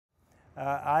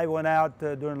I went out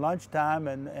during lunchtime,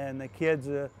 and the kids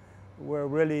were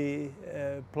really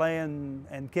playing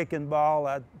and kicking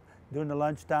ball during the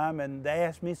lunchtime, and they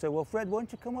asked me, said, "Well, Fred, why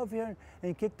don't you come over here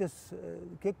and kick this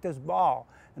ball?"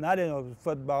 And I didn't know it was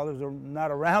football. It was not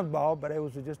a round ball, but it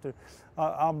was just a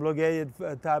obligated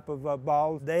type of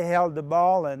ball. They held the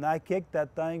ball, and I kicked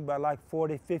that thing by like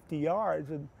 40, 50 yards,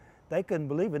 and they couldn't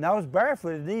believe it. And I was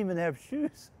barefoot, didn't even have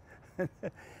shoes.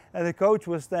 And the coach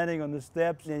was standing on the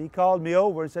steps, and he called me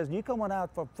over and says, "You come on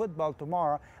out for football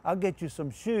tomorrow. I'll get you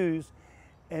some shoes,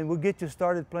 and we'll get you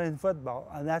started playing football."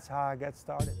 And that's how I got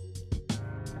started.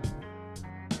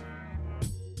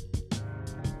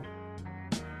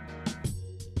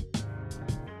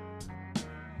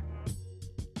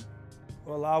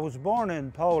 Well, I was born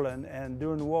in Poland, and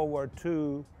during World War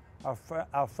II,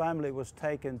 our family was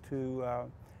taken to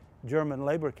German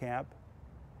labor camp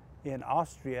in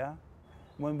Austria.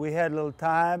 When we had a little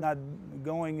time, not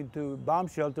going into bomb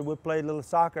shelter, we played a little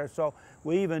soccer. So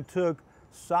we even took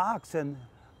socks and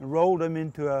rolled them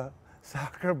into a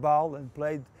soccer ball and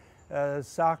played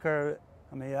soccer.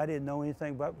 I mean, I didn't know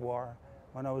anything about war.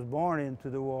 When I was born into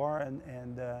the war,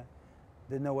 and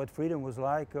didn't know what freedom was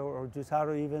like, or just how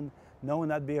to even know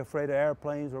not be afraid of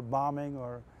airplanes or bombing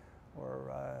or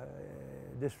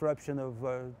disruption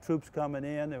of troops coming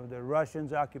in. The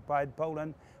Russians occupied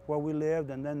Poland where we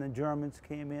lived, and then the Germans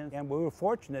came in. And we were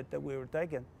fortunate that we were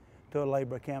taken to a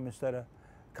labor camp instead of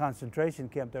concentration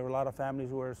camp. There were a lot of families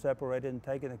who were separated and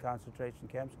taken to concentration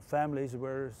camps. Families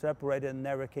were separated and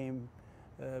never came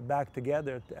back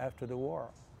together after the war.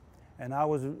 And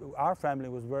our family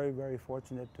was very, very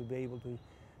fortunate to be able to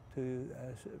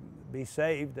be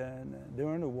saved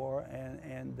during the war,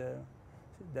 and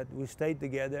that we stayed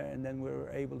together, and then we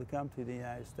were able to come to the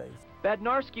United States.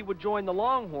 Bednarski would join the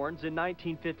Longhorns in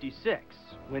 1956,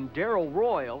 when Darrell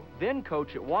Royal, then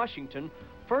coach at Washington,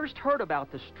 first heard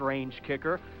about the strange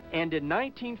kicker, and in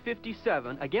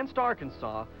 1957, against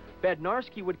Arkansas,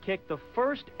 Bednarski would kick the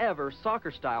first ever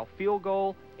soccer-style field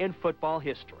goal in football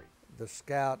history. The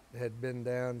scout had been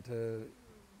down to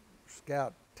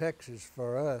scout Texas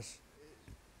for us.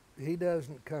 He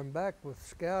doesn't come back with a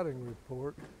scouting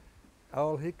report.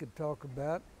 All he could talk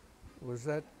about was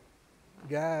that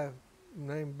guy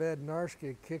named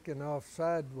Bednarski kicking off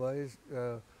sideways,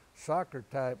 soccer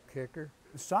type kicker.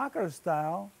 Soccer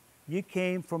style, you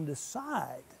came from the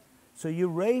side. So you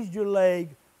raised your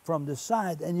leg from the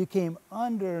side and you came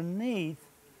underneath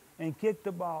and kicked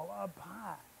the ball up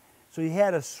high. So you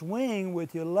had a swing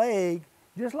with your leg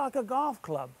just like a golf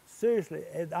club. Seriously,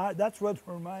 that's what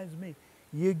reminds me.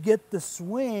 You get the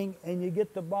swing and you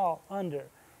get the ball under,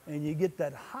 and you get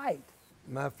that height.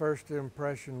 My first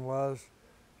impression was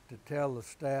to tell the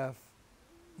staff,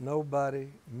 nobody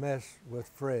mess with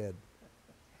Fred.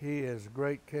 He is a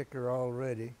great kicker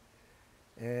already,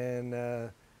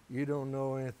 and you don't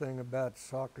know anything about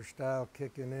soccer style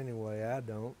kicking anyway. I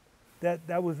don't.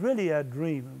 That was really a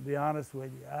dream, to be honest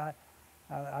with you.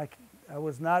 I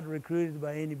was not recruited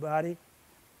by anybody.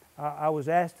 I was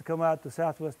asked to come out to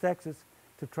Southwest Texas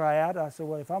to try out. I said,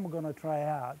 well, if I'm going to try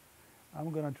out,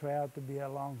 I'm going to try out to be a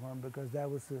Longhorn, because that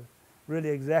was really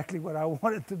exactly what I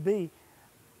wanted to be.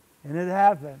 And it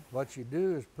happened. What you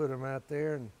do is put them out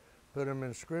there and put them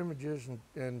in scrimmages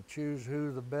and choose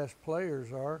who the best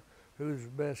players are, who's the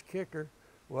best kicker.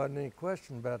 Wasn't any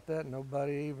question about that.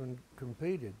 Nobody even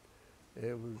competed.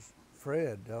 It was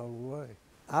Fred all the way.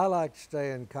 I like to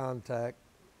stay in contact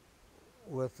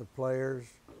with the players.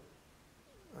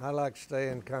 I like to stay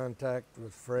in contact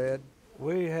with Fred.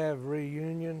 We have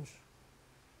reunions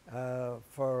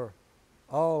for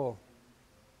all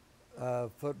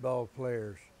football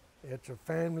players. It's a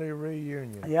family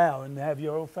reunion. Yeah, and have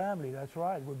your own family, that's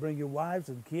right. We bring your wives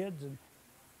and kids, and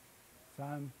so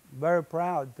I'm very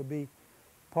proud to be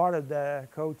part of the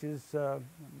coach's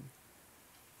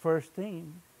first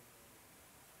team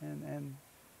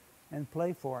and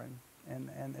play for him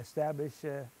and establish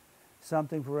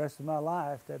something for the rest of my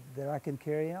life that I can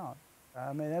carry on.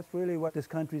 I mean, that's really what this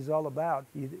country is all about.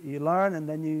 You learn, and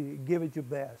then you give it your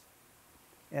best.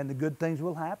 And the good things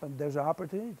will happen. There's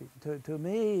opportunity. To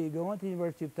me, going to the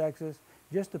University of Texas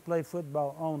just to play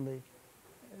football only,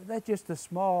 that's just a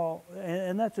small,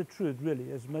 and that's the truth,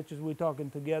 really, as much as we're talking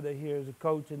together here as a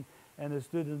coach and a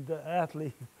student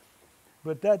athlete.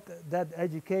 But that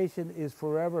education is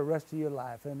forever, the rest of your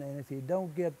life. And if you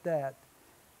don't get that,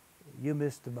 you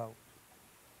miss the boat.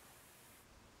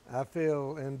 I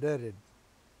feel indebted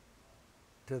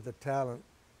to the talent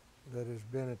that has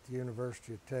been at the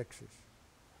University of Texas.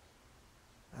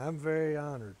 I'm very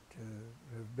honored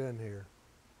to have been here.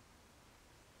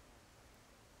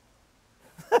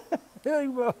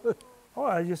 Well, Oh,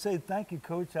 I just say thank you,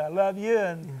 Coach. I love you,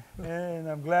 and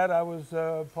I'm glad I was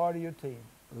part of your team.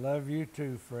 Love you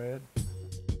too, Fred.